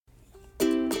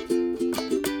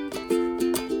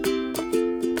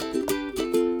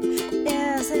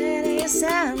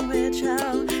sandwich?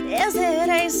 Oh, is it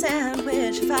a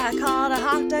sandwich? If I called a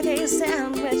hot dog a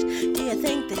sandwich, do you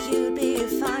think that you'd be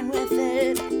fine with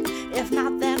it? If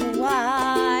not, then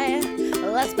why?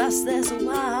 Let's bust this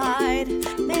wide.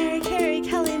 Mary, Carrie,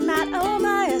 Kelly, Matt, oh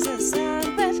my, is it a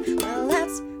sandwich? Well,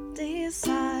 let's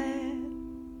decide.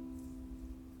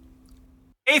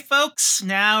 Hey folks,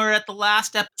 now we're at the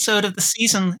last episode of the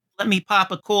season. Let me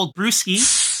pop a cold brewski.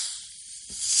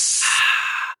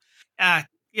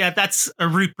 Yeah, that's a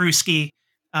root brewski,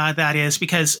 that is,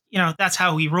 because, that's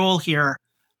how we roll here.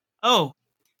 Oh.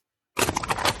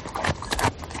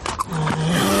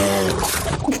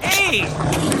 Hey!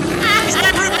 Is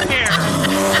that root beer?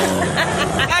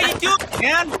 How you doing,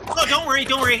 man? Oh, don't worry.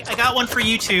 I got one for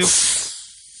you too.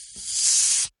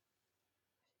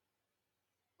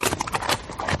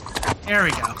 There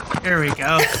we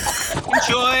go.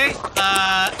 Enjoy.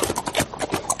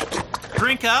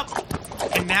 Drink up.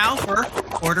 And now for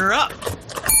order up.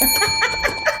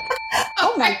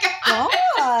 Oh my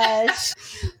gosh.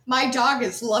 My dog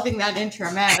is loving that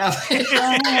intro, man. Oh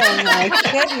my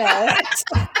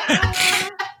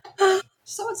goodness.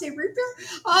 Someone say root beer?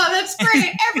 Oh, that's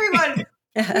great. Everyone,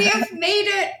 we have made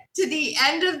it to the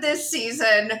end of this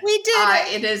season. We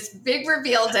did. It is big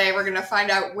reveal day. We're going to find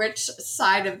out which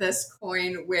side of this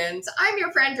coin wins. I'm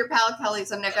your friend, your pal, Kelly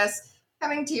Zimnikas,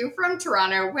 coming to you from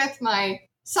Toronto with my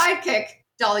sidekick,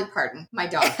 Dolly Parton, my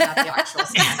dog, not the actual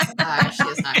son. She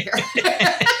is not here.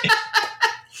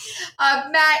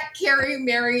 Matt, Carrie,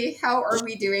 Mary, how are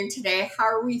we doing today? How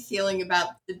are we feeling about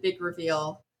the big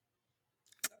reveal?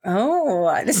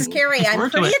 Oh, this is Carrie. I'm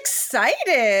pretty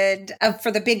excited for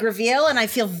the big reveal, and I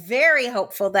feel very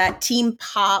hopeful that Team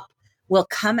Pop will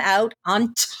come out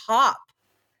on top.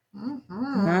 I'm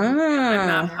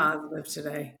not positive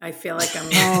today. I feel like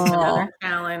I'm another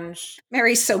challenge.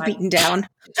 Mary's so beaten down.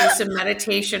 Do some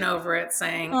meditation over it,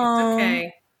 saying it's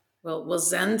okay. We'll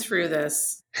zen through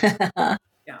this. Yeah,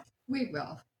 we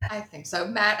will. I think so.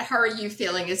 Matt, how are you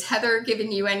feeling? Is Heather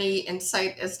giving you any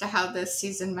insight as to how this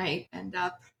season might end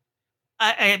up?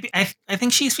 I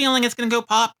think she's feeling it's going to go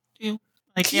Pop too.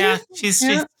 Like, yeah, she's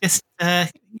just it's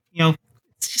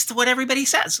just what everybody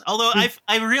says. Although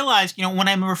I've realized, when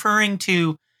I'm referring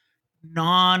to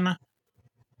non-colas,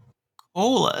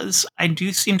 I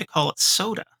do seem to call it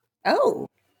soda. Oh,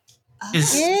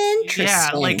 interesting.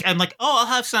 Yeah, like I'm like, I'll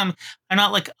have some. I'm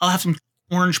not like I'll have some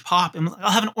orange pop.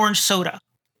 I'll have an orange soda.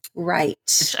 Right.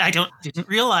 Which I didn't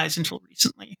realize until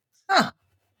recently. Huh.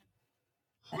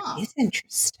 That is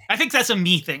interesting. I think that's a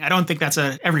me thing. I don't think that's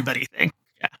a everybody thing.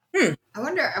 Yeah. I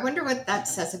wonder what that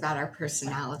says about our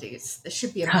personalities. This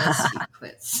should be a BuzzFeed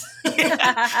quiz.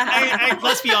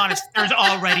 Let's be honest. There's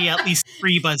already at least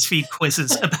 3 BuzzFeed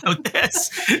quizzes about this.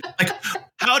 Like,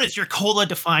 how does your cola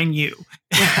define you?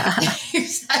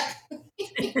 Exactly.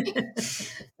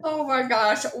 Oh my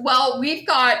gosh. Well, we've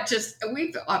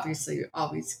obviously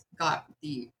always got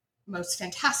the most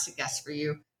fantastic guests for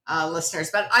you, listeners.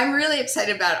 But I'm really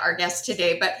excited about our guest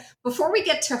today. But before we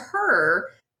get to her,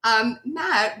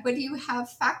 Matt, what do you have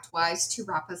fact-wise to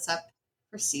wrap us up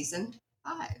for season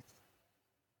 5?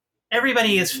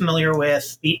 Everybody is familiar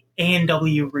with the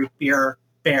A&W root beer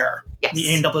bear. Yes.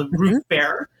 The A&W root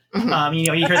bear. Mm-hmm.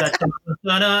 You hear that.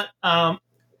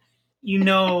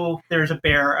 There's a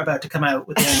bear about to come out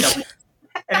with A&W.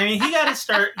 I mean, he got to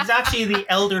start. He's actually the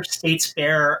elder states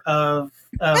bear of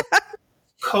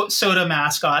soda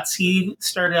mascots. He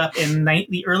started up in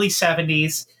the early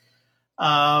 70s.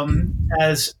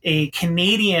 As a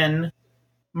Canadian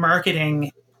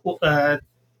marketing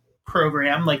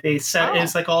program, like they said,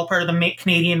 it's like all part of the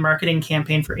Canadian marketing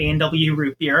campaign for A&W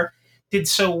root beer. Did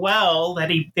so well that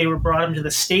they brought him to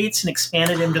the States and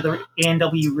expanded him to the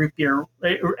A&W root beer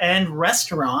and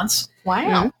restaurants.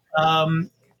 Wow.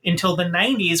 Until the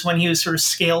 90s, when he was sort of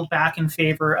scaled back in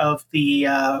favor of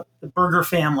the burger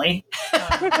family.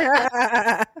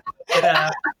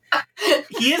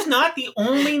 He is not the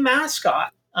only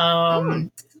mascot.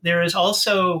 There is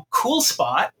also Cool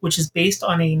Spot, which is based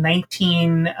on a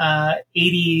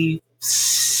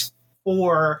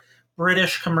 1984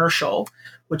 British commercial,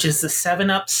 which is the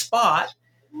 7-Up Spot.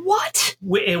 What?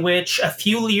 Which a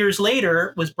few years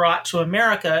later was brought to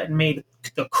America and made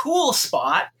the Cool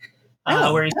Spot,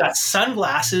 where he's got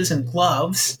sunglasses and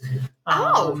gloves.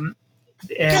 And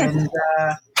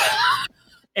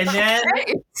then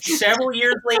several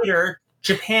years later,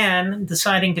 Japan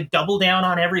deciding to double down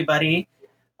on everybody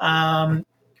in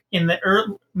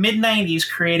the mid-90s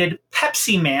created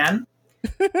Pepsiman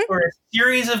for a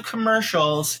series of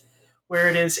commercials where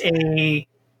it is a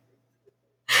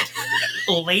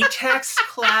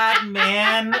latex-clad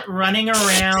man running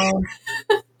around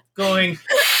going,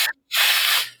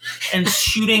 and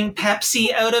shooting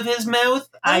Pepsi out of his mouth.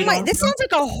 This sounds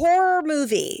like a horror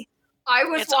movie. I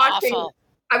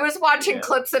was watching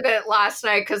clips of it last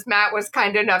night because Matt was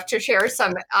kind enough to share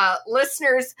some.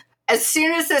 Listeners, as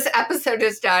soon as this episode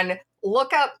is done,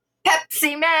 look up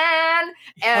Pepsiman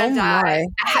and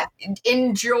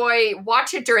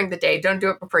watch it during the day. Don't do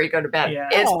it before you go to bed. Yeah.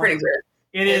 It's pretty weird.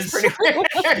 It is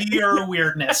pure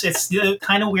weirdness. It's the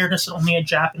kind of weirdness that only a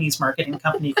Japanese marketing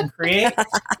company can create.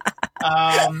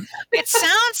 It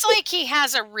sounds like he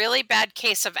has a really bad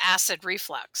case of acid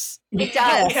reflux. It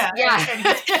does. Yeah. And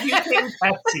he's using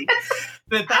Pepsi.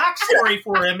 The backstory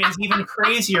for him is even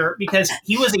crazier because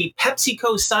he was a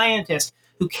PepsiCo scientist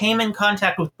who came in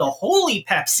contact with the holy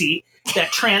Pepsi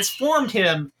that transformed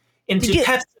him into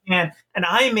Pepsiman, and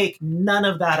I make none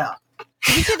of that up.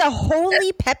 Did you say the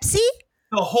holy Pepsi?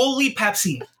 The holy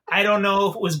Pepsi. I don't know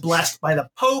if it was blessed by the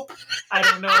Pope. I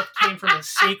don't know if it came from a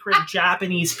sacred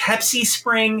Japanese Pepsi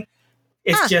spring.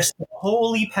 It's just the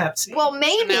holy Pepsi. Well,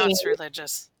 maybe. Now it's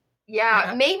religious.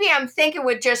 Yeah, maybe I'm thinking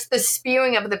with just the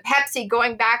spewing of the Pepsi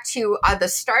going back to the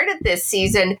start of this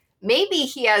season, maybe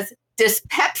he has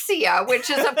dyspepsia, which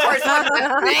is, of course,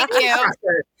 thank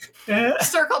you.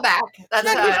 Circle back.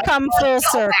 That's come full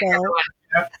circle.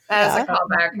 That's a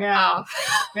callback. Now,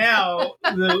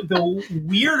 the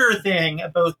weirder thing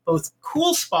about both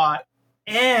Cool Spot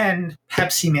and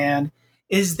Pepsiman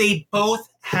is they both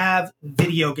have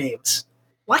video games.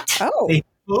 What? Oh. They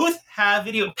both have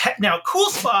video. Now,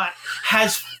 Cool Spot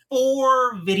has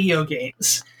 4 video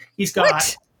games. He's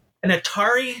got an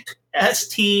Atari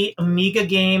ST Amiga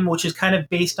game, which is kind of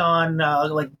based on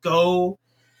like Go.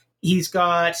 He's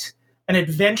got an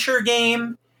adventure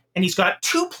game. And he's got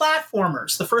 2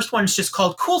 platformers. The first one's just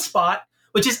called Cool Spot,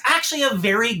 which is actually a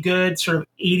very good sort of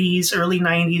 80s, early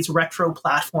 90s retro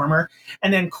platformer.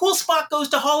 And then Cool Spot goes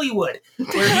to Hollywood,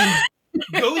 where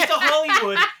he goes to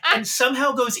Hollywood and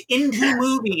somehow goes into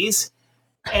movies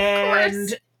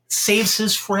and saves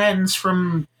his friends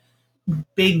from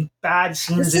big, bad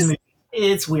scenes in movies.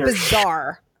 It's weird.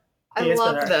 Bizarre. I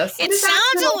love this. It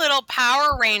sounds a little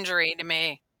Power Ranger-y to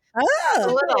me.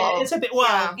 Oh, it's a bit.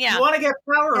 Well, you want to get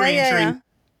Power Ranger?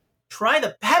 Try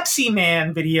the Pepsi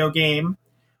Man video game,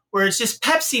 where it's just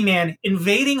Pepsi Man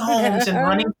invading homes and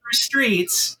running through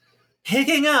streets,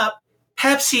 picking up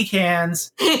Pepsi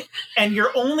cans, and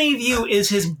your only view is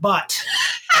his butt.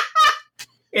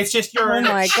 It's just you're in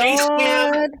a chase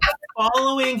cam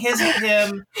following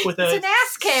him with it's an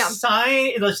ass cam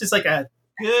sign. It's just like a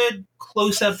good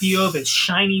close-up view of his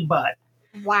shiny butt.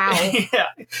 Wow. Yeah,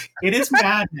 it is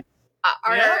madness.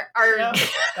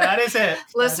 That is it.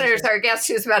 Listeners, our guest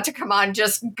who's about to come on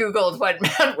just Googled what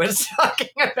Matt was talking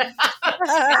about.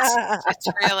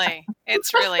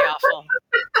 It's really awful.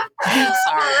 I'm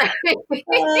sorry. We've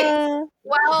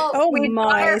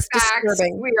got our facts.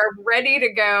 We are ready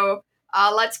to go.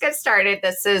 Let's get started.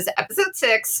 This is episode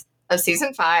 6 of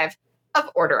season 5 of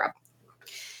Order Up.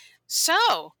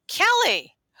 So,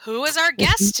 Kelly, who is our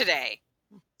guest today?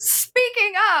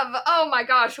 Speaking of, oh my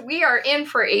gosh, we are in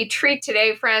for a treat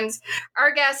today, friends.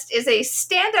 Our guest is a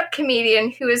stand-up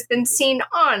comedian who has been seen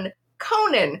on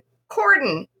Conan,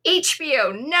 Corden,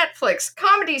 HBO, Netflix,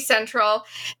 Comedy Central.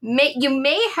 You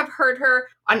may have heard her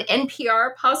on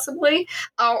NPR, possibly,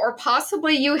 or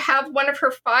possibly you have one of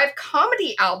her 5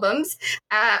 comedy albums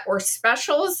or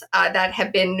specials that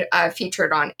have been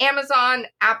featured on Amazon,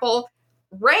 Apple,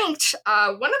 ranked.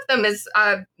 One of them is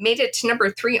made it to number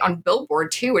 3 on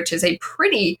Billboard too, which is a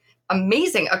pretty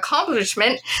amazing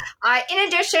accomplishment. In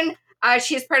addition,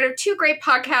 she is part of 2 great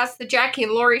podcasts, The Jackie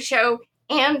and Laurie Show,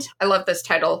 and I love this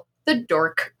title, The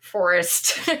Dork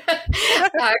Forest.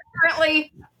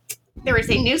 Currently, there is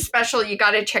a new special, you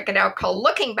got to check it out, called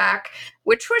Looking Back,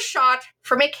 which was shot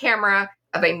from a camera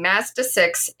of a Mazda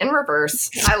 6 in reverse.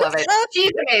 I love it.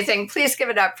 She's amazing. Please give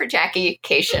it up for Jackie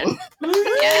Kashian.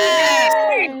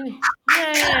 Yay! Yay,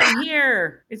 I'm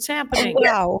here. It's happening.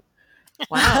 Wow.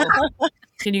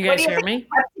 Can you guys hear me?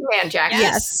 Man, Jackie.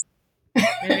 Yes.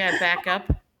 Maybe I back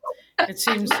up. It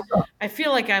seems, I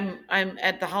feel like I'm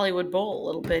at the Hollywood Bowl a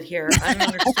little bit here. I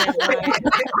don't understand why.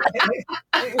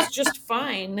 It was just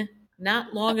fine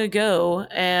not long ago.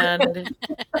 And,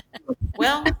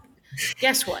 well,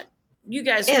 guess what? You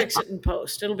guys fix it in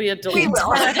post. It'll be a delight.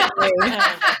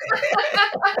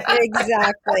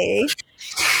 Exactly.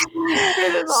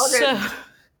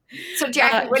 So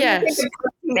Jackie, what do you think of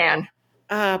Pepsi Man?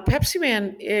 Pepsi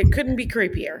Man, it couldn't be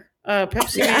creepier.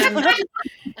 Pepsi Man.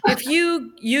 If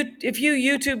you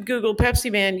YouTube Google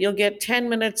Pepsi Man, you'll get 10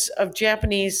 minutes of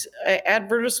Japanese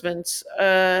advertisements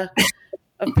of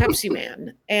Pepsi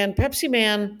Man. And Pepsi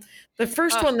Man, the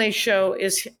first one they show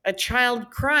is a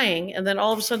child crying, and then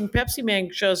all of a sudden Pepsi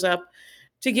Man shows up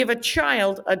to give a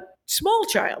small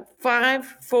child,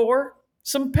 5, 4,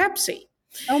 some Pepsi.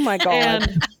 Oh my God.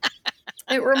 And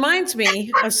it reminds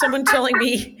me of someone telling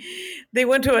me they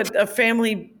went to a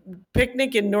family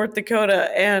picnic in North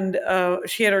Dakota, and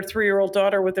she had her 3-year-old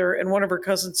daughter with her, and one of her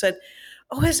cousins said,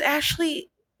 "Oh, has Ashley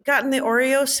gotten the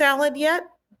Oreo salad yet?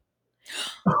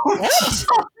 What?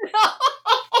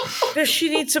 Does she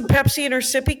need some Pepsi in her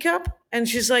sippy cup?" And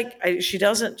she's like, she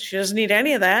doesn't need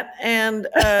any of that, and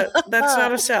that's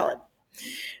not a salad.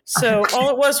 So all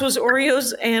it was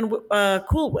Oreos and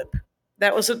Cool Whip.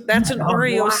 That's an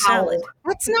Oreo salad.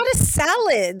 That's not a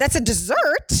salad. That's a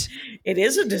dessert. It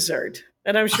is a dessert,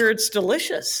 and I'm sure it's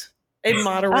delicious in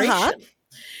moderation.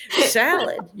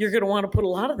 Salad, you're going to want to put a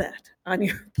lot of that on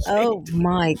your plate. Oh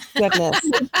my goodness.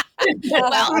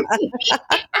 Well,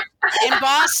 in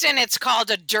Boston, it's called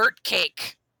a dirt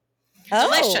cake.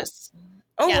 Delicious.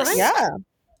 Oh, yes. right. Yeah.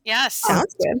 Yes.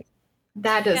 Sounds good.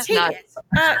 That is Hey, nuts.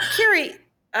 Carrie.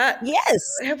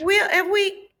 Yes. Have we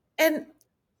and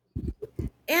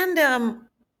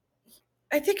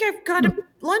I think I've got a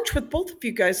lunch with both of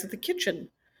you guys at the kitchen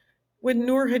when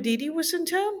Noor Hadidi was in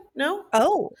town. No?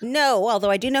 Oh, no.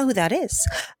 Although I do know who that is.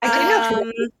 Yeah.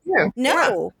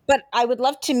 No, but I would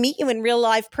love to meet you in real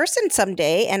live person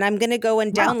someday. And I'm going to go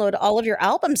and download all of your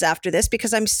albums after this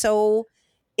because I'm so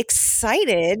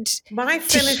excited. My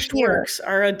finished works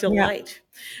are a delight.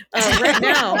 Right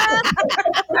now,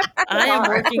 I am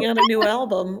working on a new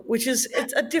album,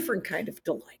 it's a different kind of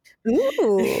delight.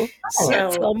 Ooh.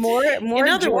 So more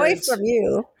joy words, from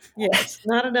you. Yes,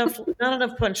 not enough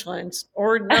punchlines,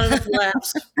 or not enough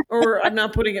laughs, or I'm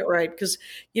not putting it right because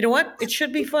you know what? It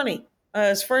should be funny.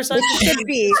 As far as I'm concerned,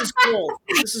 this is gold.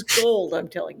 This is gold. I'm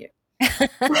telling you.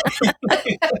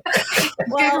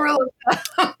 Well,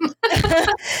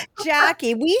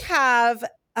 Jackie, we have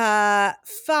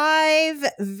 5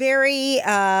 very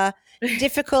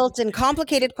difficult and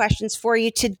complicated questions for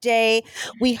you today.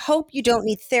 We hope you don't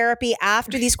need therapy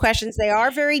after these questions. They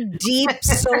are very deep,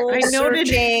 soul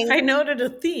searching. I noted a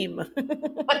theme.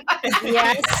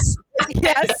 Yes.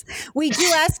 We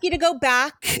do ask you to go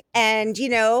back and,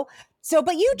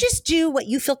 but you just do what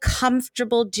you feel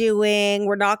comfortable doing.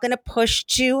 We're not going to push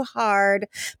too hard,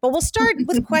 but we'll start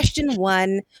with question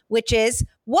 1, which is,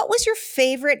 what was your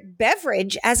favorite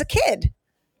beverage as a kid?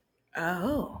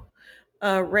 Oh,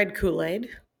 red Kool-Aid.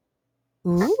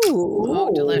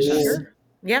 Ooh, delicious. Sure.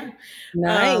 Yeah.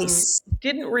 Nice.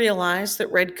 Didn't realize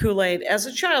that red Kool-Aid, as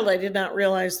a child, I did not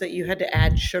realize that you had to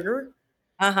add sugar.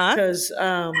 Because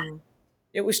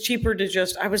it was cheaper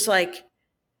to I was like,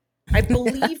 I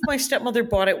believe my stepmother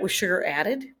bought it with sugar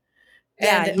added.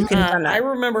 Yeah, and you can have done that. I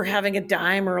remember having a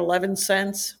dime or 11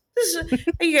 cents.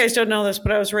 You guys don't know this,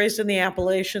 but I was raised in the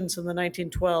Appalachians in the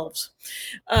 1912s.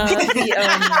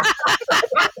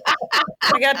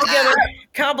 We got together,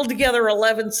 cobbled together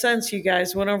 11 cents, you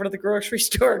guys, went over to the grocery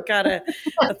store, got a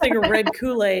thing of red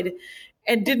Kool-Aid,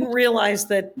 and didn't realize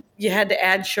that you had to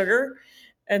add sugar.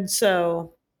 And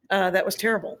so that was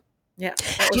terrible. Yeah,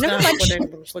 that was not what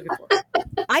anyone was looking for.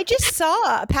 I just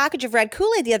saw a package of red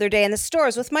Kool-Aid the other day in the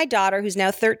stores with my daughter, who's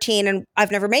now 13, and I've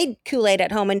never made Kool-Aid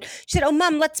at home. And she said, "Oh,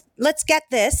 Mom, let's get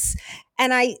this."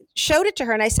 And I showed it to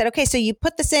her, and I said, "Okay, so you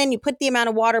put this in, you put the amount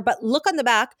of water, but look on the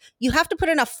back. You have to put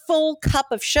in a full cup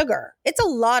of sugar. It's a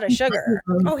lot of sugar."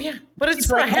 Oh yeah, but it's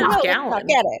for a half gallon. I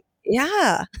get it.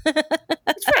 Yeah.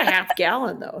 It's for a half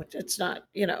gallon, though. It's not,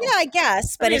 Yeah, I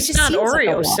guess. But it's not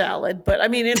Oreo salad, but I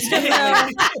mean, it's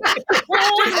definitely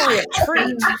a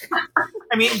treat.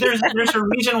 I mean, there's a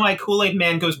reason why Kool-Aid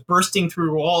Man goes bursting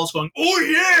through walls going, "Oh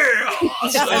yeah!"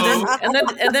 So,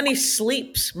 and then he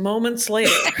sleeps moments later.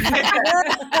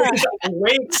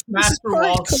 Wakes, master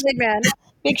walls. Kool-Aid Man.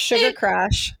 Big sugar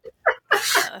crash.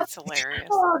 That's hilarious.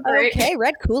 Okay,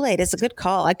 red Kool-Aid is a good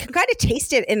call. I can kind of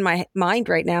taste it in my mind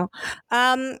right now.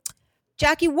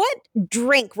 Jackie, what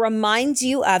drink reminds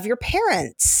you of your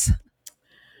parents?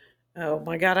 Oh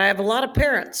my God, I have a lot of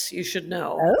parents, you should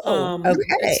know. Okay.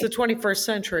 It's the 21st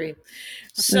century.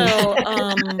 So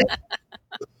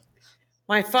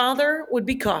my father would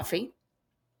be coffee.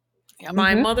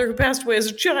 My mother, who passed away as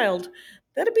a child,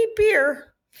 that'd be beer.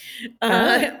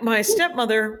 My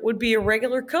stepmother would be a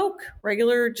regular Coke,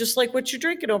 just like what you're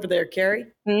drinking over there, Carrie.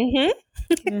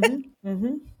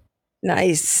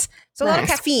 Nice. So a lot of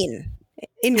caffeine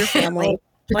in your family.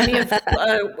 Plenty of,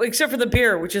 except for the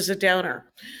beer, which is a downer.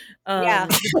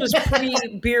 This was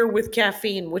pre-beer with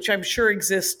caffeine, which I'm sure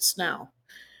exists now.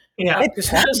 Yeah, because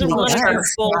who doesn't want to have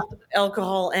both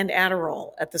alcohol and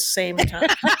Adderall at the same time?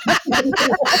 Although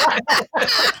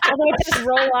it does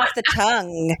roll off the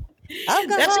tongue.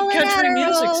 That's a country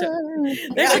music.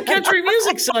 There's a country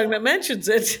music song that mentions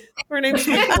it. Her name's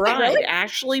McBride,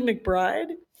 Ashley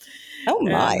McBride. Oh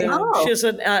my! And, she has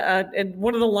and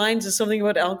one of the lines is something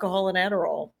about alcohol and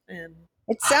Adderall, and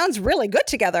It sounds really good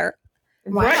together.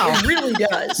 right, it really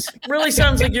does. Really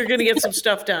sounds like you're going to get some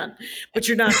stuff done, but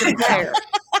you're not going to care.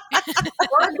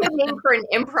 Or a good name for an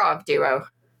improv duo.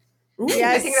 Ooh.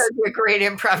 I think that would be a great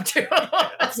improv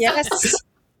duo. Yes.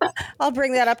 I'll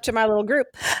bring that up to my little group.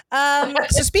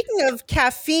 So speaking of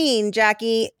caffeine,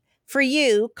 Jackie, for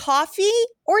you, coffee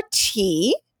or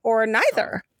tea or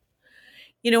neither?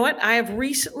 You know what? I have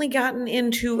recently gotten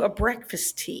into a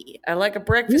breakfast tea. I like a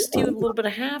breakfast tea with a little bit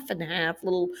of half and half,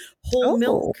 little whole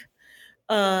milk.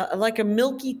 I like a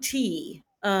milky tea.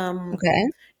 Okay.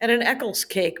 And an Eccles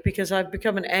cake because I've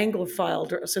become an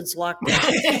Anglophile since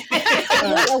lockdown.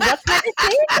 What kind of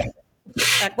cake?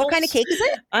 Eccles? What kind of cake is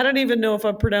it? I don't even know if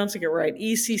I'm pronouncing it right.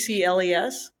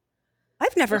 ECCLES.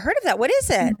 I've never heard of that. What is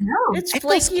it? No. It's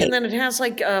Eccles flaky cake. and then it has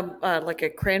like a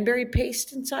cranberry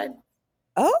paste inside.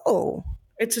 Oh,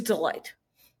 It's a delight,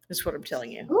 is what I'm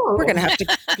telling you. we're going to have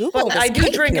to Google But this I do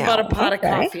cake drink now. about a pot of Okay.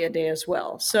 coffee a day as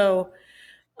well. So,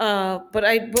 but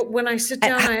when I sit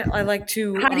down, I like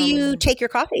to. How do you take your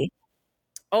coffee?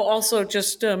 Oh, also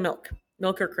just milk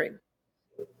or cream,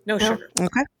 no sugar.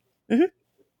 Okay.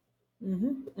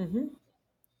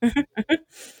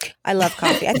 I love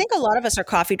coffee. I think a lot of us are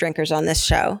coffee drinkers on this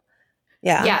show.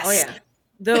 Yeah. Yes. Oh yeah.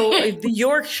 Though the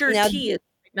Yorkshire Now- tea is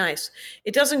nice.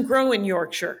 It doesn't grow in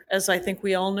Yorkshire, as I think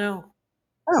we all know.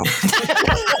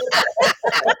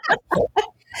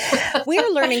 We are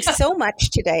learning so much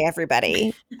today,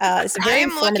 everybody. It's I very am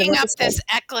informative looking up episode. this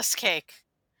Eccles cake.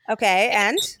 Okay,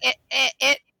 and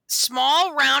It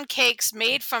small round cakes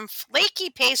made from flaky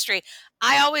pastry.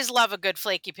 I always love a good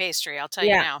flaky pastry. I'll tell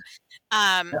you Yeah.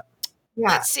 now.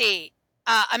 Let's see,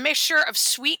 a mixture of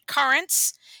sweet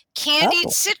currants, candied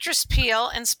citrus peel,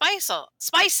 and spices.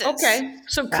 Okay,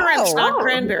 so currants, not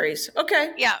cranberries.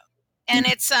 Okay. Yeah, and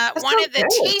it's one of the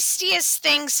tastiest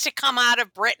things to come out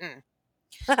of Britain.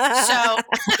 So,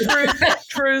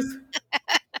 Truth.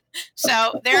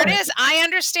 so there it is. I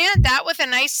understand that with a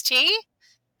nice tea.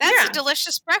 That's Yeah. a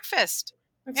delicious breakfast.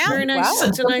 That's Yeah. very nice. Wow.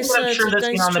 It's a nice, I'm sure it's a that's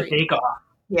been nice on the treat. Bake Off.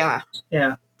 Yeah,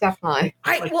 Yeah. definitely.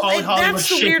 Like Well, Polly and Hollywood that's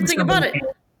the shaking weird thing some about of it.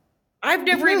 the- I've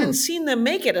never even seen them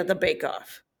make it at the Bake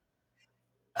Off.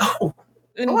 Oh,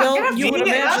 And Oh, well, yeah, you would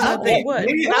Maybe it imagine has that to they be. would.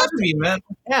 Maybe it has to be, man.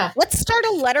 Yeah. let's start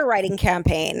a letter writing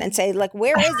campaign and say, like,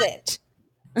 where is it?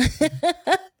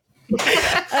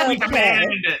 we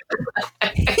demanded it.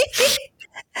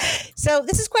 So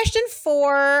this is question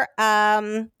 4.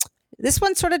 This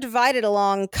one's sort of divided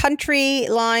along country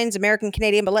lines, American,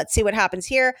 Canadian, but let's see what happens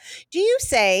here. Do you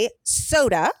say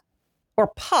soda or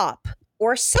pop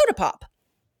or soda pop?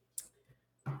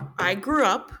 I grew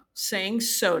up saying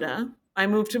soda. I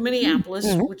moved to Minneapolis,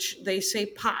 which they say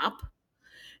pop.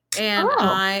 And Oh.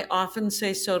 I often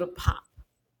say soda pop.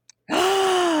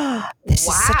 This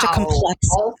is such a Wow. complex,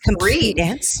 All complete three.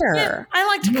 answer. Yeah, I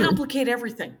like to complicate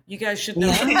everything. You guys should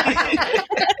know.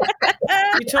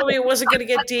 You told me it wasn't going to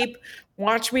get deep.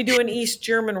 Watch me do an East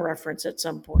German reference at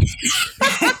some point.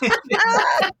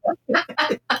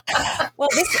 Well,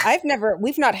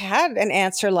 we've not had an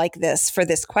answer like this for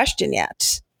this question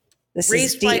yet. This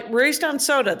is deep. Raised on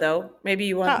soda, though. Maybe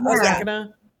you want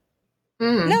to.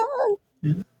 Mm.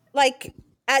 No, like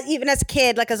even as a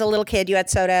kid, like as a little kid, you had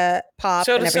soda pop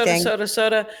and everything.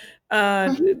 Soda.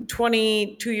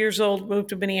 22 years old, moved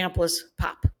to Minneapolis,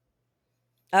 pop.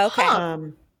 Okay.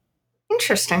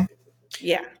 Interesting.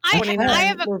 Yeah. I 29,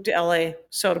 have a- moved to LA,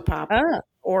 soda pop Oh,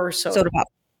 or soda. soda pop.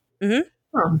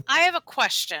 I have a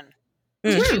question.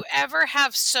 Mm. Did you ever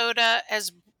have soda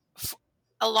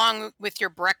along with your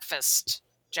breakfast,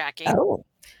 Jackie? Oh,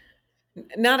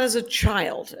 Not as a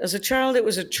child. As a child, it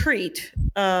was a treat.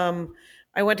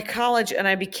 I went to college and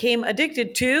I became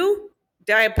addicted to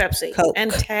Diet Pepsi Coke.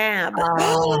 and Tab.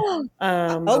 Oh,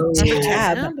 Remember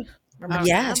Tab. Remember Oh,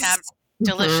 yes. Tab.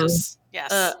 Delicious.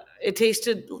 Yes. It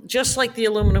tasted just like the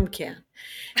aluminum can.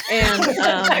 And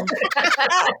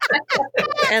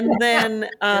and then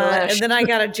I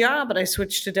got a job and I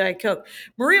switched to Diet Coke.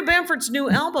 Maria Bamford's new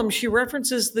album, she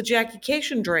references the Jackie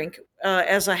Kashian drink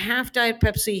as a half Diet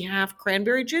Pepsi, half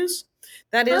cranberry juice.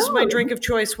 That is my drink of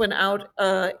choice when out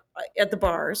at the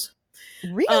bars.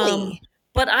 really?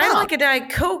 But I like a Diet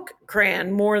Coke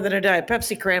cran more than a Diet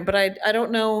Pepsi cran. But I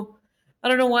don't know. I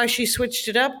don't know why she switched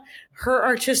it up. Her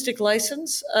artistic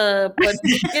license, but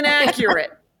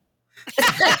inaccurate.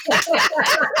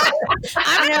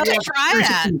 I'm going to try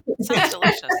that. Sounds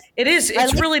delicious. It is.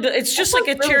 It's really. It's just like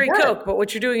a cherry good. Coke, but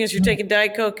what you're doing is you're taking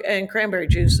Diet Coke and cranberry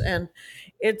juice, and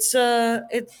It's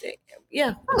it's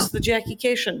the Jackie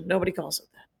Kashian. Nobody calls it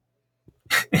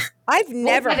that. I've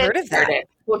never heard of that.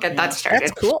 We'll get that started.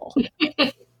 That's cool.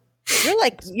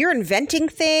 You're inventing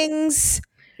things.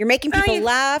 You're making people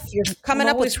laugh. You're coming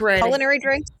up with culinary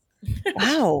drinks.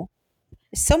 Wow.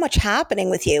 There's so much happening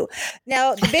with you.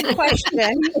 Now, the big question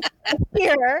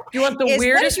here. Do you want the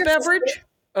weirdest beverage?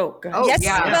 Oh, go ahead. Yes.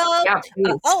 Yeah.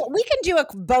 We can do a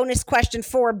bonus question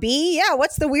 4B. Yeah.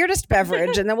 What's the weirdest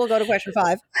beverage? And then we'll go to question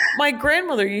 5. My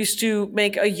grandmother used to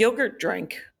make a yogurt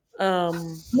drink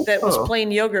that was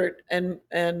plain yogurt and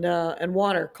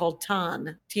water called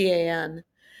Tan, Tan.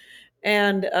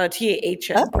 And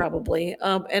TAHN probably.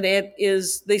 And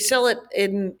they sell it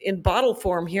in bottle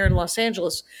form here in Los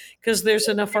Angeles because there's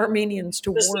enough Armenians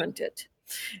to warrant it.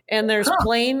 And there's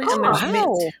plain and there's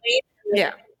mint.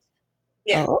 Yeah.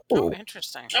 Yeah. Oh,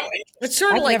 interesting. It's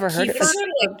sort of like never heard of it.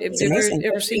 Have you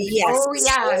ever seen? Yes. Oh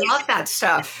yeah, I love that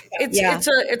stuff. It's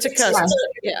a cousin.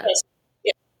 Yeah.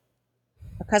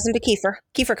 A cousin to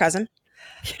Kiefer cousin.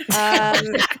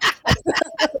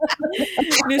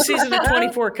 New season of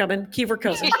 24 coming. Kiefer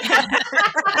cousin.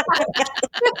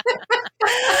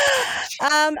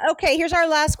 Okay, here's our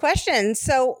last question.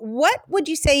 So, what would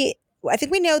you say? I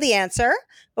think we know the answer,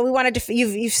 but we wanted to.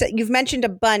 You've mentioned a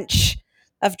bunch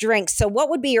of drinks. So, what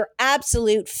would be your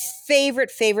absolute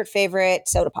favorite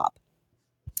soda pop?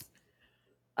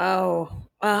 Oh,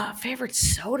 favorite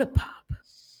soda pop.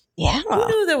 Yeah. Who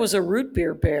knew there was a root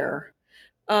beer bear?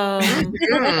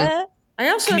 I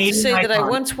also have to say that I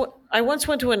once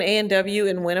went to an A&W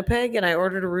in Winnipeg and I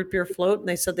ordered a root beer float and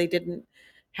they said they didn't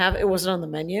have it wasn't on the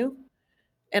menu.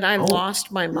 And I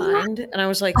lost my mind and I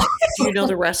was like, do you know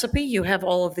the recipe? You have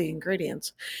all of the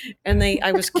ingredients. And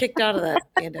I was kicked out of that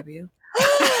A&W.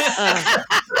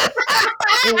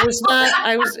 It was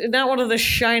not one of the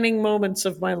shining moments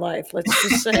of my life. Let's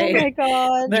just say oh my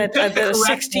God. that a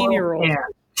 16-year-old.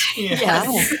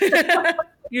 Yeah.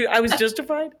 I was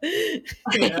justified.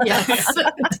 Yes,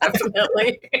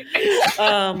 definitely.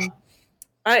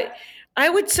 I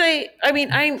would say. I mean,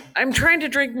 I'm trying to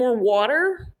drink more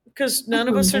water because none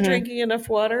of us are drinking enough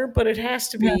water. But it has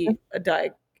to be a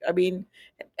diet. I mean,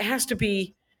 it has to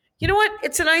be. You know what?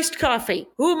 It's an iced coffee.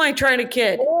 Who am I trying to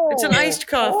kid? It's an iced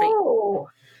coffee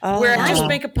where I just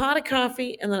make a pot of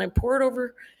coffee and then I pour it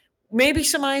over, maybe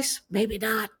some ice, maybe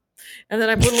not, and then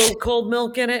I put a little cold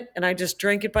milk in it and I just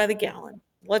drink it by the gallon.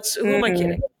 Who am I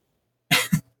kidding?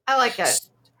 I like it.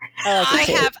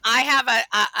 I have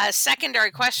a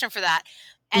secondary question for that.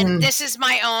 And this is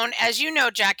my own, as you know,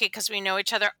 Jackie, because we know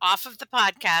each other off of the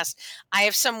podcast. I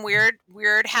have some weird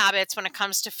habits when it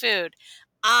comes to food.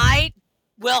 I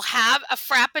will have a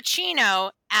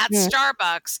Frappuccino at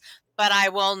Starbucks, but I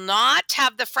will not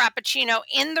have the Frappuccino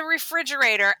in the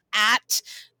refrigerator at,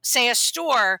 say, a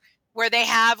store where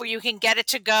you can get it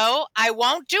to go. I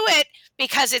won't do it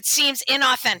because it seems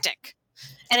inauthentic.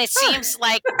 And it seems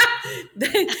like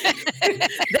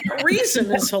that reason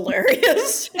is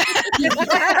hilarious.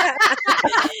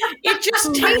 It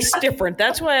just tastes different.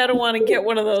 That's why I don't want to get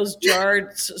one of those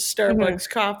jarred Starbucks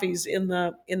coffees in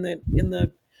the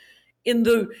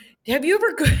have you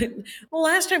ever the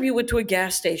last time you went to a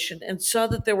gas station and saw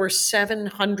that there were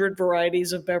 700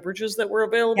 varieties of beverages that were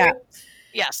available? Yeah.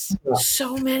 Yes.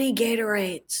 So many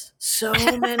Gatorades, so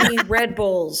many Red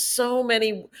Bulls, so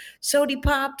many Soda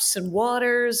Pops and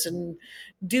waters and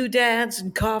doodads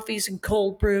and coffees and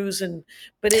cold brews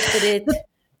but it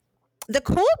the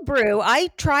cold brew, I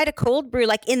tried a cold brew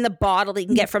like in the bottle that you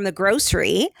can get from the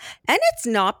grocery, and it's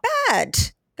not bad.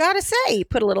 Gotta say, you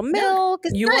put a little milk.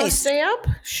 It's you nice. Want to stay up?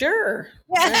 Sure.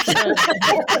 Yeah.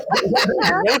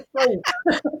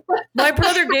 My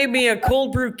brother gave me a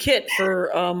cold brew kit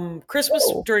for Christmas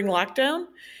during lockdown.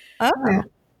 Oh.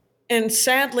 And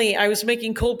sadly, I was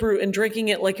making cold brew and drinking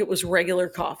it like it was regular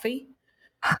coffee.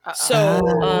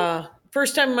 So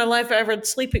first time in my life I ever had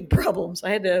sleeping problems. I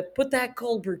had to put that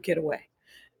cold brew kit away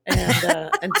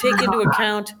and take into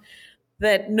account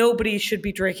that nobody should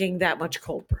be drinking that much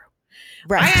cold brew.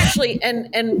 Right. I actually,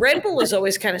 and Red Bull has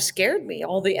always kind of scared me,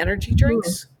 all the energy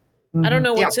drinks. I don't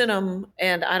know what's in them,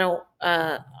 and I don't,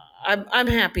 I'm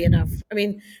happy enough. I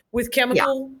mean, with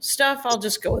chemical stuff, I'll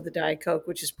just go with the Diet Coke,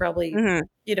 which is probably,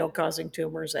 causing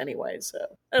tumors anyway, so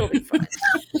it'll be fine.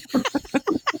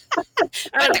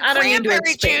 But the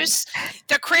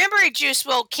cranberry juice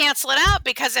will cancel it out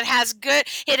because it has good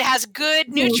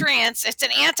nutrients. It's an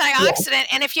antioxidant,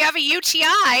 and if you have a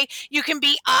UTI, you can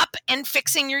be up and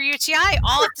fixing your UTI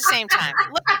all at the same time.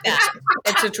 Look at that.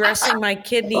 It's addressing my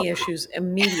kidney issues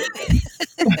immediately.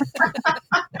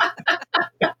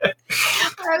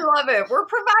 I love it. We're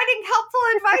providing helpful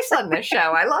advice on this show.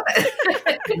 I love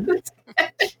it.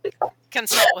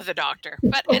 consult with a doctor.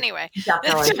 But anyway.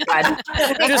 Definitely.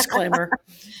 Disclaimer.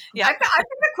 Yeah. I've got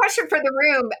a question for the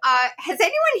room. Has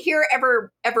anyone here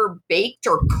ever baked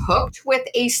or cooked with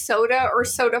a soda or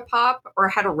soda pop, or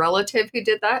had a relative who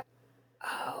did that?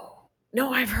 Oh,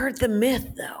 no, I've heard the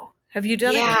myth, though. Have you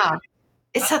done it? Yeah,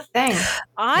 it's a thing.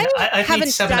 I made haven't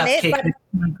 7-Up done it, cake but with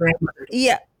my grandmother.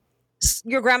 yeah.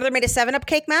 Your grandmother made a 7-Up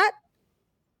cake, Matt?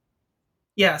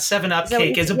 Yeah, 7-Up Is that what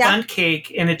cake you- is a yeah. bundt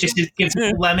cake, and it just gives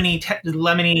it lemony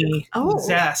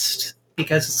zest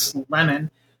because it's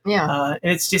lemon. Yeah.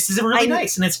 And it's really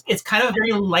nice, and it's kind of a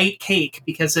very light cake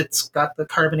because it's got the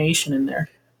carbonation in there.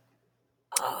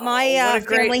 My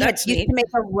family used to make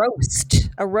a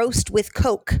roast with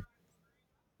Coke,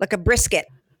 like a brisket.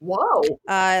 Whoa.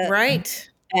 Right.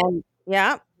 And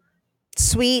yeah,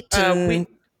 sweet and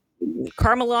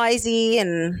caramelizey,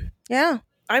 and yeah.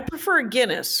 I prefer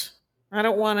Guinness. I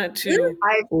don't want it to.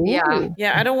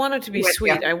 Yeah, I don't want it to be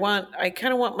sweet. I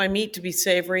kind of want my meat to be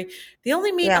savory. The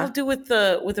only meat I'll do with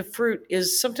the fruit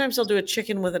is sometimes I'll do a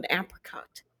chicken with an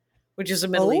apricot, which is a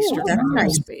Middle Eastern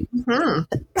recipe.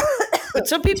 Mm-hmm. But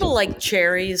some people like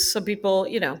cherries. Some people,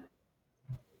 Well,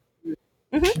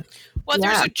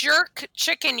 there's a jerk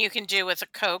chicken you can do with a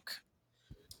Coke,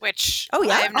 which I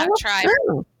have not tried,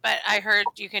 but I heard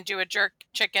you can do a jerk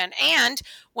chicken. And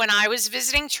when I was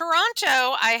visiting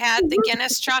Toronto, I had the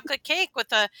Guinness chocolate cake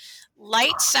with a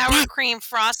light sour cream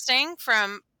frosting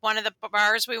from one of the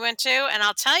bars we went to. And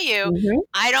I'll tell you,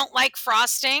 I don't like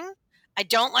frosting. I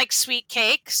don't like sweet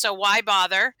cake, so why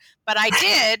bother? But I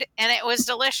did, and it was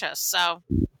delicious. So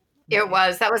It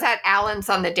was. That was at Allen's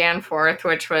on the Danforth,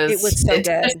 which was so good.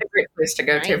 It's a great place to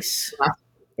go to.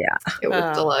 Yeah. It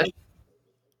was delicious.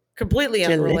 Completely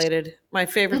unrelated. My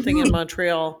favorite thing in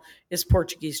Montreal is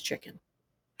Portuguese chicken.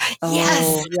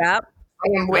 Yes. Yep. I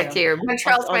am with you.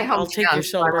 Montreal's my hometown. I'll take your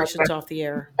celebrations off the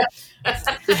air.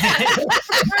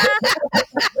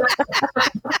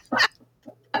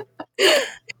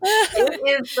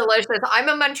 It is delicious. I'm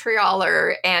a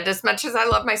Montrealer, and as much as I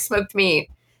love my smoked meat,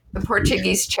 the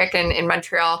Portuguese chicken in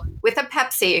Montreal with a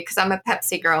Pepsi, because I'm a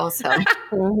Pepsi girl. So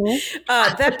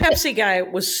that Pepsi guy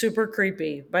was super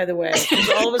creepy, by the way. 'Cause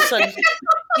all of a sudden,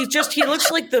 he looks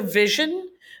like the Vision,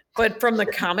 but from the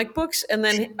comic books, and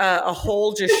then a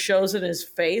hole just shows in his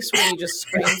face when he just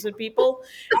screams at people,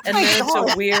 and then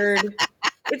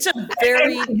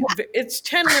it's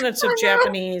 10 minutes of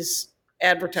Japanese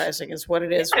advertising is what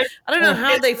it is. I don't know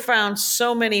how they found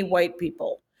so many white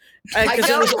people. Because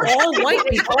it was all white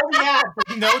people.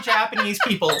 No Japanese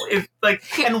people.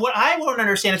 And what I won't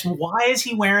understand is why is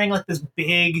he wearing like this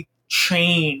big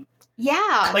chain?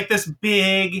 Yeah, like this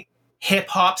big hip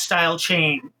hop style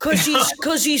chain.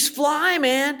 Because he's fly,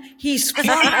 man. He's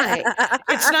fly.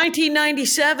 It's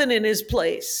 1997 in his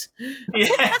place.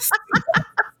 Yes.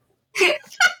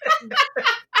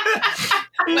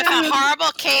 With a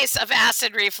horrible case of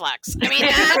acid reflux. I mean,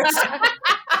 that's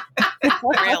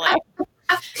really.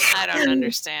 I don't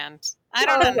understand.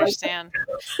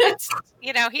 It's,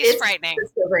 he's frightening.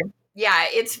 Disturbing. Yeah,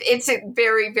 it's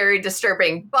very, very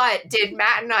disturbing. But did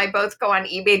Matt and I both go on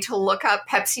eBay to look up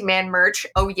Pepsi Man merch?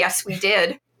 Oh, yes, we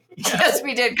did. Yes,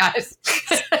 we did, guys.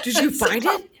 Did you find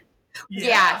it?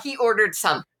 Yeah, he ordered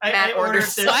some. Matt ordered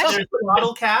some. There's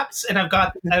bottle caps, and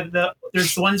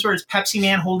there's the ones where it's Pepsi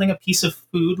Man holding a piece of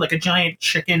food, like a giant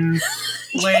chicken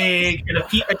leg, and a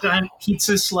giant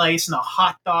pizza slice, and a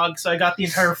hot dog. So I got the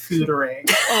entire food array.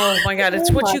 Oh my God! It's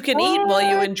what you can eat while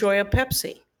you enjoy a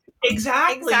Pepsi.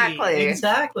 Exactly.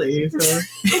 So.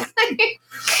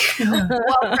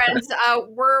 Well, friends,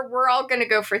 we're all going to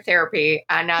go for therapy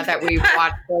now that we've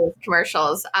watched those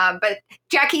commercials. But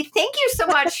Jackie, thank you so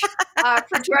much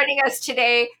for joining us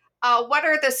today. What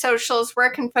are the socials?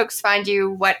 Where can folks find you?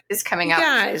 What is coming up?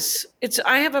 Guys,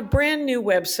 I have a brand new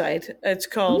website. It's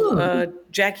called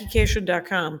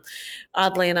JackieKashian.com.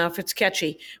 Oddly enough, it's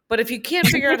catchy. But if you can't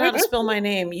figure out how to spell my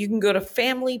name, you can go to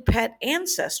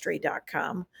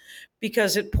FamilyPetAncestry.com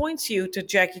because it points you to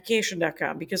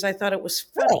JackieKashian.com because I thought it was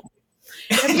funny.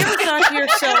 Have you ever thought to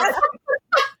yourself,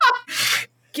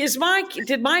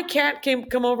 did my cat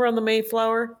come over on the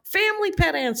Mayflower?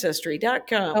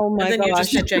 FamilyPetAncestry.com. Oh my and then gosh. you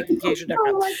just hit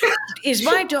JackieKashian.com. Is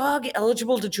my dog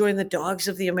eligible to join the Dogs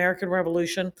of the American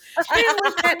Revolution?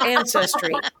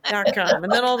 FamilyPetAncestry.com.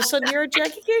 And then all of a sudden you're at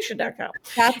JackieKashian.com.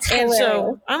 And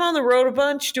so I'm on the road a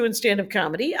bunch doing stand-up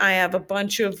comedy. I have a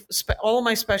bunch of all of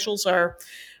my specials are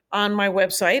on my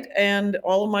website, and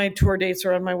all of my tour dates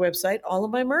are on my website. All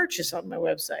of my merch is on my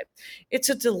website. It's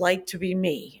a delight to be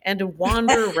me and to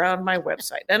wander around my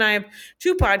website. And I have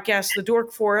 2 podcasts, The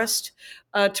Dork Forest.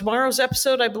 Tomorrow's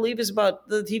episode, I believe, is about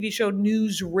the TV show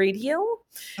News Radio.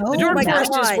 The Dork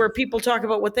Forest is where people talk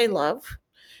about what they love.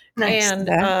 Nice. And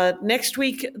next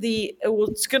week,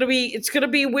 it's gonna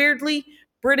be weirdly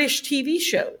British TV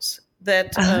shows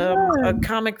that a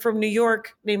comic from New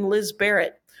York named Liz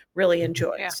Barrett really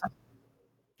enjoys. Yeah.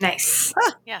 Nice.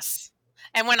 Yes.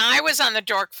 And when I was on the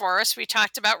Dork Forest, we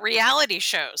talked about reality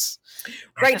shows.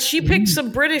 Right. She picked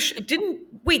some British. Didn't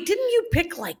you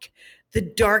pick like the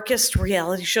darkest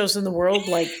reality shows in the world?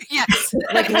 Like, yes.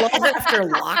 Like Love After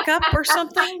Lockup or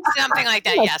something? Something like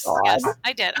that. Yes. Yes.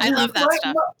 I did. I love that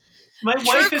stuff. My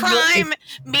wife True crime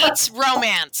meets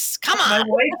romance. Come on. My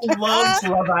wife loves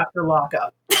Love After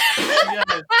Lockup.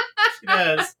 She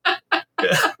does.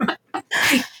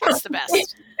 It's the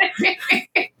best.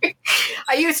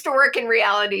 I used to work in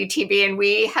reality TV, and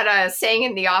we had a saying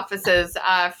in the offices,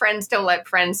 friends don't let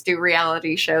friends do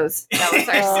reality shows. That was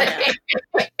our saying.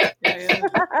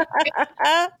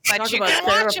 But you can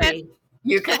watch it.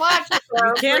 You can watch it.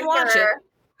 You can watch it.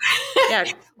 Yeah.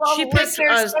 Well, she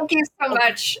listeners, thank you so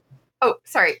much. Oh,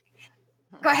 sorry.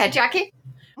 Go ahead, Jackie.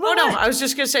 Oh, no. I was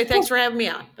just going to say thanks for having me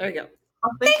on. There you go.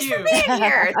 Thanks for being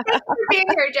here. Thanks for being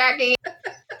here, Jackie.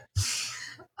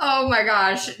 Oh my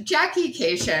gosh, Jackie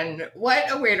Kashian,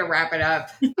 what a way to wrap it up.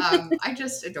 I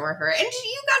just adore her. And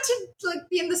you got to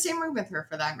be in the same room with her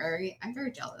for that, Mary. I'm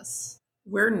very jealous.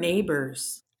 We're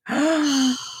neighbors.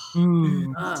 That's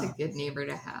a good neighbor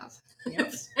to have.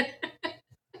 Yep.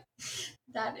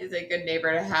 That is a good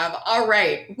neighbor to have. All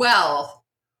right. Well,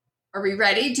 are we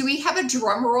ready? Do we have a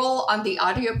drum roll on the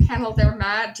audio panel there,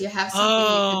 Matt? Do you have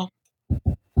something?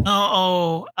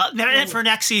 For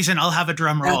next season, I'll have a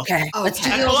drum roll. Okay. Let's do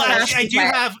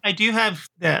I do have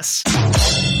this.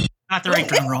 Not the right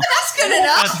drum roll. That's good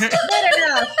enough. Good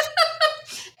enough.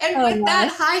 And with that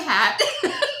hi-hat,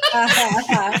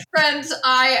 friends,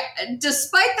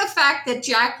 despite the fact that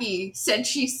Jackie said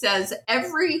she says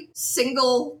every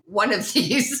single one of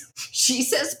these, she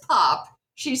says pop,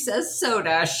 she says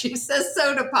soda, she says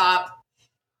soda pop,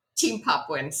 Team Pop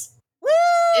wins. Woo!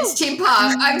 It's Team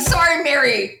Pop. I'm sorry,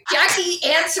 Mary. Jackie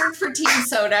answered for Team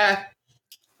Soda,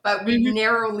 but we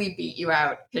narrowly beat you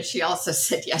out because she also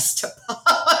said yes to Pop.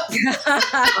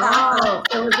 Oh,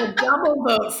 there was a double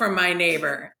vote from my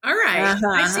neighbor. All right.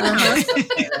 I see how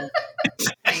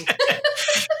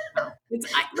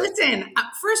listen,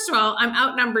 first of all, I'm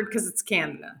outnumbered because it's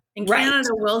Canada. And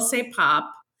Canada will say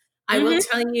pop. I will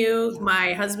tell you,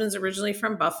 my husband's originally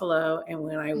from Buffalo. And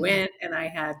when I went and I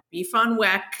had beef on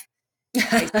weck,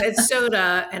 I said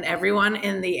soda, and everyone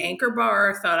in the Anchor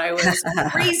bar thought I was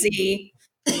crazy.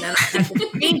 And then I had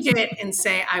to change it and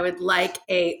say I would like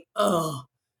to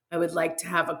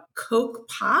have a Coke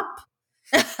pop.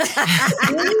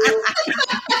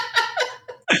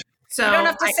 So you don't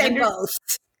have to say both.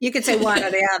 You could say one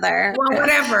or the other. Well,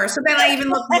 whatever. So then I even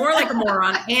looked more like a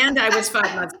moron, and I was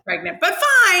 5 months pregnant. But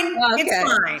fine, It's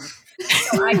fine.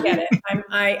 So I get it.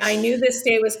 I knew this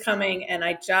day was coming, and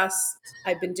I've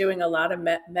been doing a lot of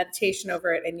meditation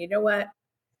over it. And you know what?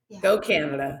 Yeah. Go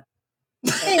Canada.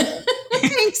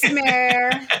 Thanks,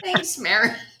 Mare. Thanks,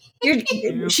 Mare.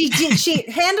 She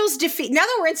handles defeat. Now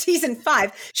that we're in season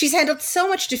 5, she's handled so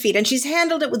much defeat, and she's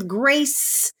handled it with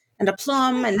grace and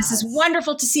aplomb. And this is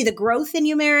wonderful to see the growth in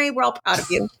you, Mary. We're all proud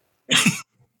of you.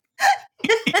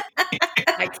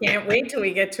 I can't wait till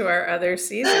we get to our other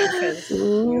season because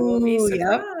you will be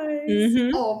surprised.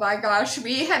 Mm-hmm. Oh my gosh,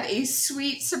 we have a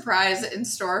sweet surprise in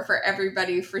store for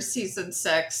everybody for season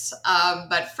 6.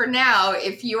 But for now,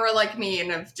 if you are like me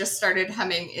and have just started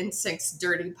humming NSYNC's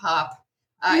Dirty Pop,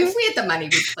 if we had the money,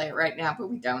 we'd play it right now, but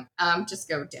we don't. Just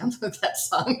go download that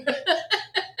song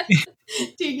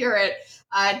to hear it.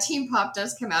 Team Pop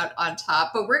does come out on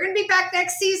top, but we're going to be back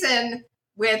next season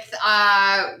with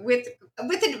I'm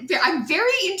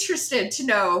very interested to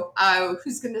know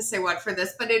who's going to say what for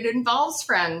this, but it involves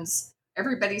Friends,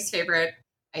 everybody's favorite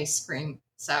ice cream.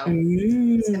 So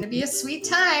it's going to be a sweet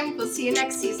time. We'll see you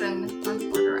next season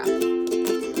on Order Up.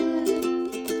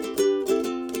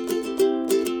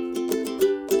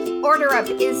 Order Up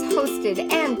is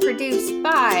hosted and produced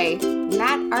by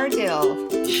Matt Ardill,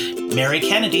 Mary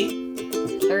Kennedy,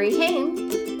 Larry Hayne,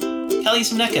 Kelly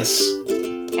Zemeckis.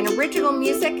 And original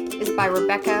music is by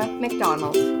Rebecca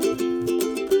McDonald.